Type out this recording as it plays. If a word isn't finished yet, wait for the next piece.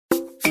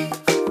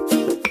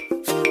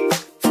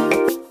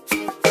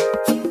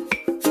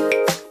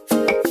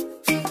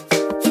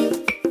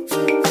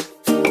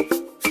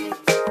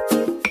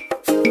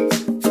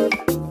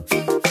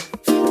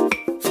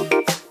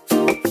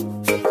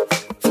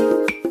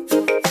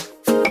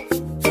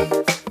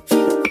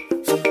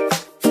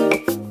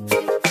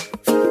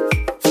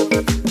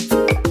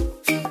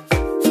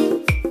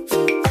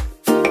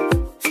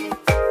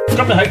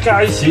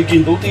街市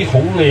見到啲好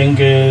靚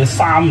嘅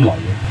三泥，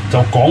就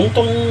廣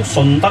東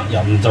順德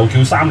人就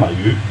叫三泥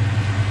魚。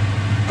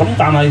咁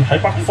但係喺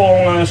北方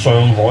咧，上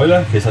海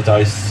咧，其實就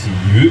係豉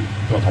魚，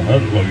就同一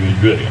類嘅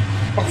魚嚟嘅。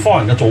北方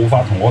人嘅做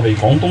法同我哋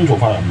廣東做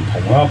法又唔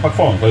同啦。北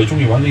方人佢哋中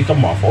意揾啲金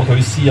華火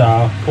腿絲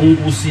啊、冬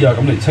菇絲啊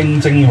咁嚟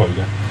清蒸佢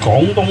嘅。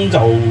廣東就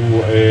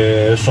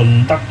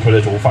順德佢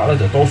哋做法咧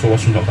就多數個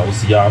蒜頭豆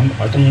豉啊咁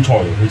或者冬菜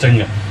嚟去蒸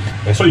嘅。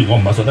雖然我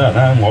唔係順德人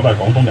咧，我都係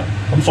廣東人，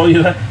咁所以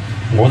咧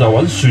我就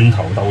揾蒜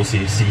頭豆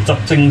豉豉汁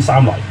蒸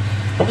三泥。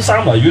咁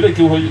三泥魚你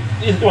叫佢，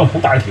因為好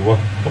大條啊，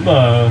咁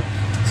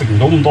食唔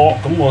到咁多，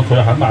咁佢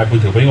又肯賣半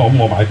條俾我，咁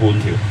我買半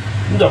條，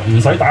咁就唔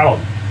使打輪，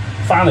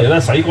翻嚟咧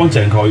洗乾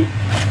淨佢，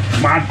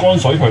抹乾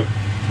水佢。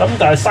咁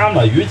但係三泥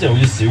魚就要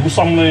小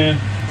心咧，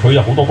佢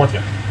有好多骨嘅，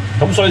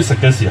咁所以食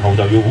嘅時候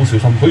就要好小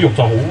心。佢肉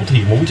就好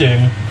甜好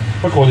正，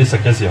不過你食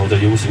嘅時候就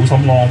要小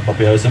心咯，特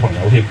別係小朋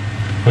友添，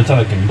佢真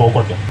係勁多骨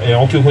嘅。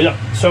我叫佢一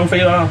雙飛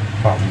啦，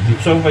蝴蝶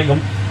雙飛咁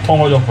劏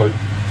開咗佢，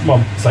咁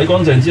洗乾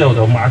淨之後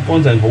就抹乾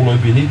淨肚裏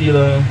邊呢啲啦。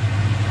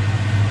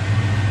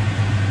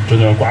盡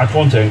量刮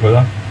乾淨佢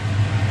啦。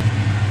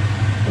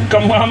咁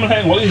啱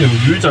咧，我呢條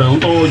魚就好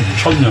多魚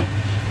春啊。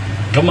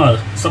咁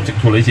濕直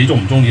兔你自己中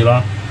唔中意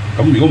啦？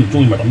咁如果唔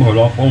中意咪抌佢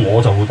咯。咁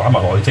我就會擺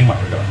埋落去蒸埋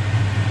佢噶啦。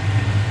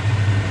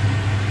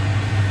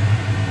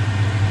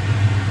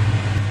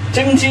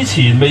蒸之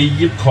前未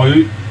醃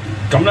佢，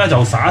咁咧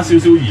就撒少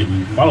少鹽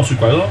擺落雪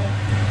櫃咯。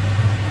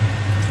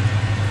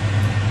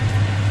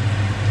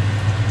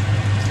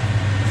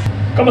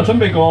今日準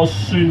備個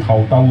蒜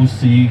頭豆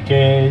豉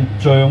嘅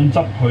醬汁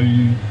去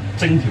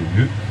蒸條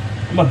魚，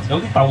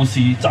有啲豆豉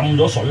浸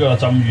咗水啊，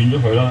浸軟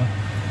咗佢啦。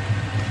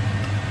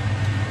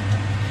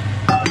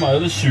有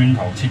啲蒜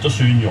頭切咗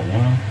蒜蓉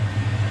啦，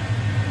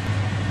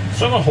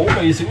想佢好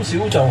味少少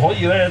就可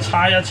以咧，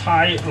搓一搓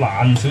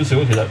爛少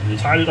少，其實唔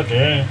搓都得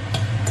嘅。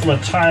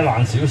搓爛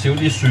少少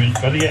啲蒜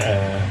嗰啲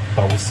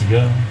豆豉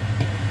啦，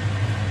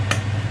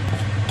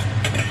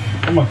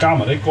加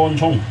埋啲乾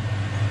葱。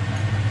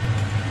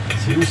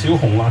少少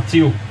紅辣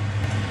椒，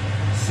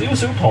少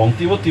少糖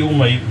調一調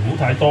味，唔好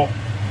太多。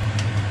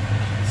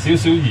少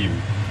少鹽，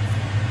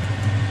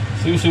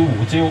少少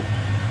胡椒，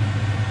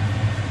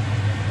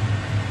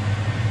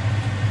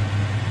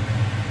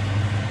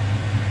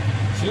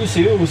少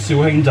少紹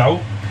興酒、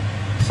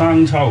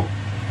生抽，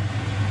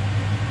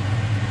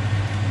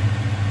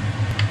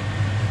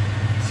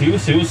少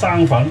少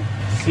生粉，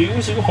少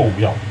少蠔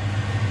油。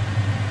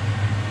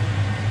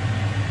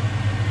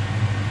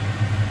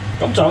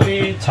咁就有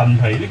啲陳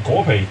皮、啲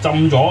果皮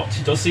浸咗，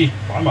切咗絲，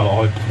擺埋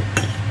落去。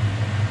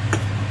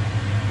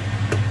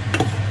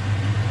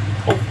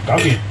好，搞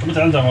掂。咁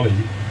陣間我嚟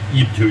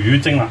醃條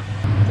魚蒸啦。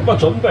咁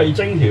準備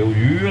蒸條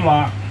魚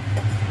啦。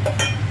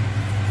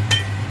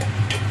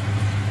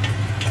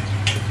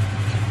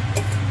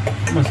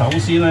首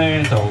先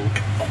咧就倒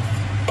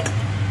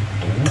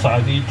晒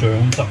啲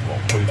醬汁落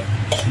去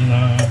先啦。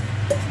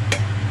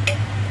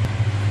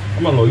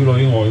裏裏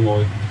外外。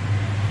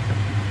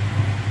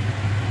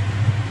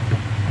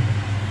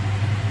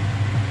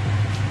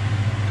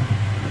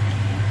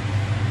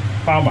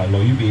包埋裏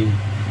邊，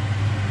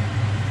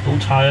都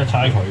搓一搓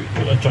佢，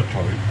捽一捽佢。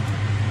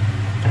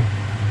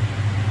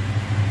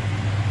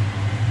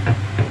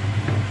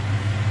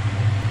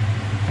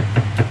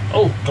好，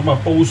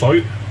煲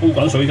水，煲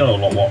緊水之後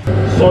落鑊。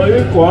水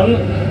滾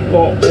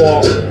落鑊，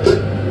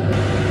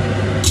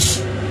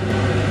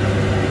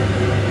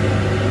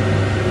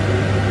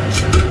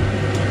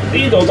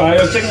呢度大約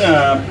蒸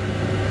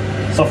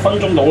10分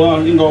鐘到啦，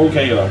應該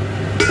OK 噶啦。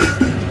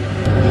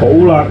好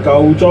啦，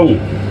夠鐘。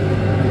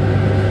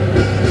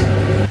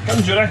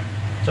跟住咧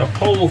就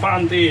鋪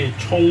翻啲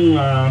葱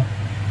啊、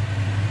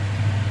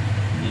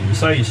芫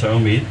茜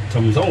上面，就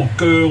唔使用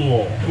薑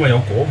喎，因為有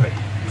果皮，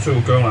唔需要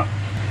薑啦。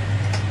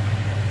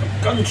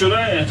跟住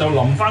咧就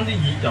淋翻啲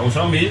熱油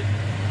上面，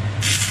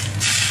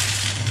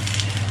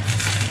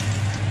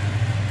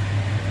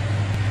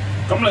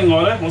咁另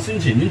外咧，我先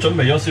前已經準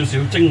備咗少少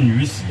蒸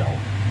魚豉油，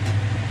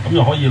咁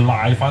就可以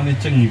賴翻啲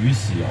蒸魚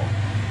豉油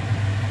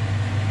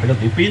喺個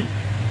碟邊。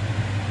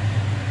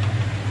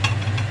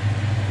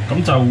咁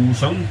就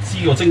想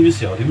知個蒸魚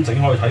豉油點整，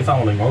可以睇翻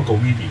我另外一個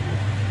video。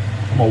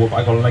咁我會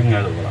擺個 link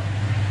喺度噶啦。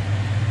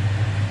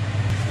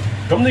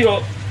咁呢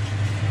個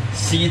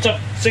豉汁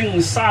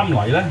蒸三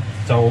泥咧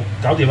就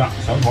搞掂啦，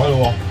上台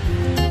咯喎。